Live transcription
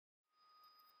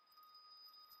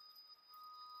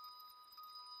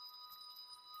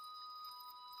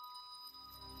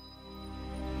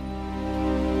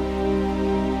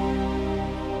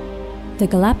The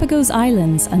Galapagos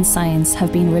Islands and science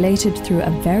have been related through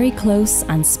a very close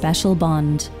and special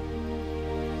bond.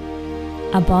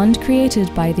 A bond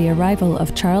created by the arrival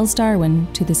of Charles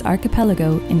Darwin to this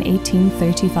archipelago in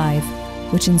 1835,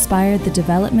 which inspired the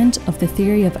development of the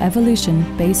theory of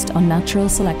evolution based on natural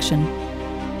selection.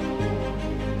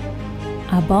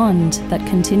 A bond that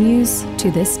continues to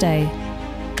this day.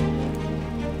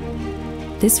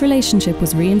 This relationship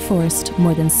was reinforced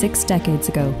more than 6 decades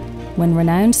ago, when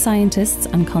renowned scientists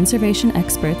and conservation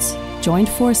experts joined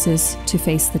forces to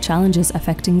face the challenges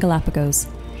affecting Galapagos.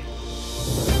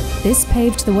 This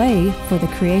paved the way for the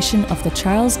creation of the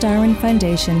Charles Darwin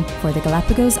Foundation for the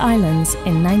Galapagos Islands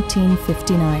in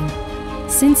 1959.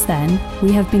 Since then,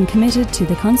 we have been committed to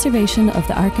the conservation of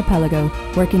the archipelago,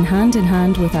 working hand in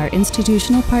hand with our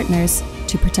institutional partners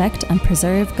to protect and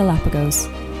preserve Galapagos.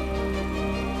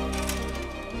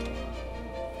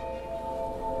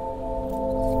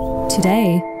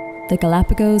 Today, the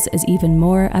Galapagos is even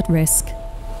more at risk.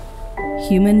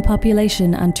 Human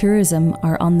population and tourism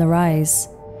are on the rise.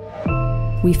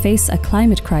 We face a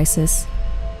climate crisis.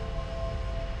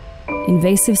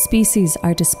 Invasive species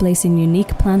are displacing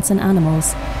unique plants and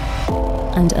animals,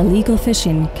 and illegal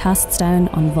fishing casts down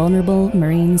on vulnerable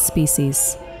marine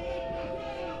species.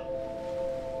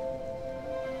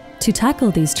 To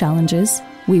tackle these challenges,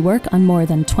 we work on more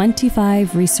than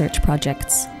 25 research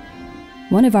projects.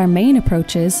 One of our main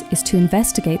approaches is to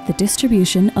investigate the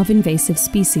distribution of invasive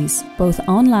species, both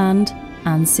on land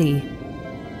and sea.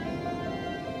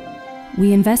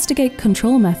 We investigate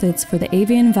control methods for the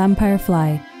avian vampire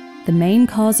fly, the main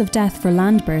cause of death for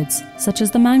land birds, such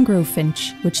as the mangrove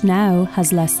finch, which now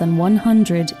has less than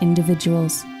 100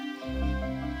 individuals.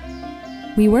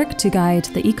 We work to guide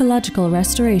the ecological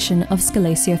restoration of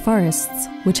Scalacia forests,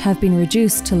 which have been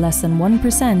reduced to less than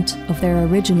 1% of their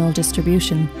original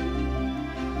distribution.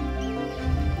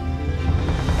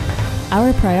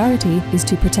 Our priority is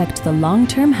to protect the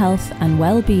long-term health and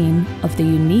well-being of the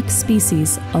unique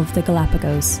species of the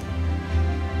Galapagos.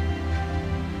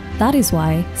 That is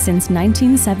why, since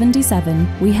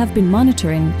 1977, we have been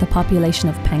monitoring the population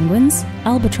of penguins,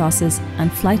 albatrosses,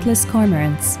 and flightless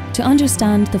cormorants to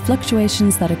understand the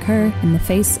fluctuations that occur in the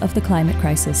face of the climate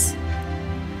crisis.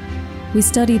 We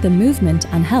study the movement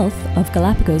and health of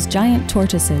Galapagos giant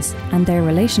tortoises and their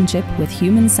relationship with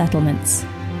human settlements.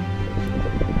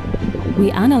 We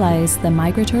analyse the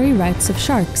migratory routes of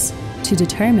sharks to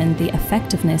determine the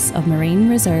effectiveness of marine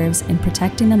reserves in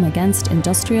protecting them against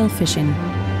industrial fishing.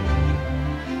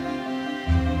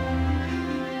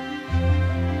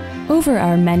 Over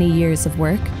our many years of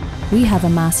work, we have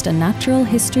amassed a natural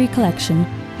history collection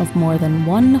of more than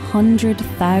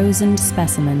 100,000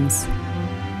 specimens.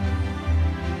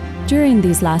 During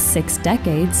these last 6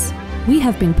 decades, we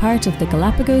have been part of the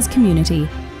Galapagos community,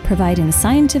 providing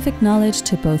scientific knowledge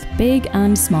to both big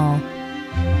and small.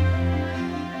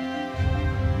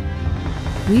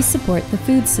 We support the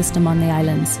food system on the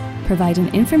islands,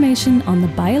 providing information on the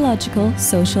biological,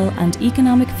 social, and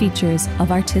economic features of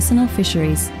artisanal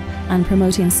fisheries and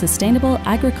promoting sustainable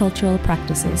agricultural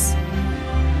practices.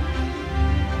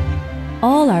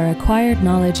 All our acquired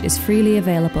knowledge is freely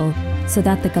available, so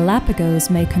that the Galapagos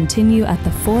may continue at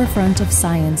the forefront of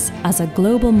science as a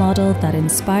global model that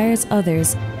inspires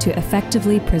others to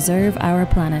effectively preserve our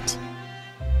planet.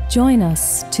 Join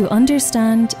us to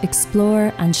understand,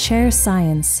 explore, and share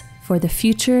science for the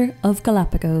future of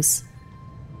Galapagos.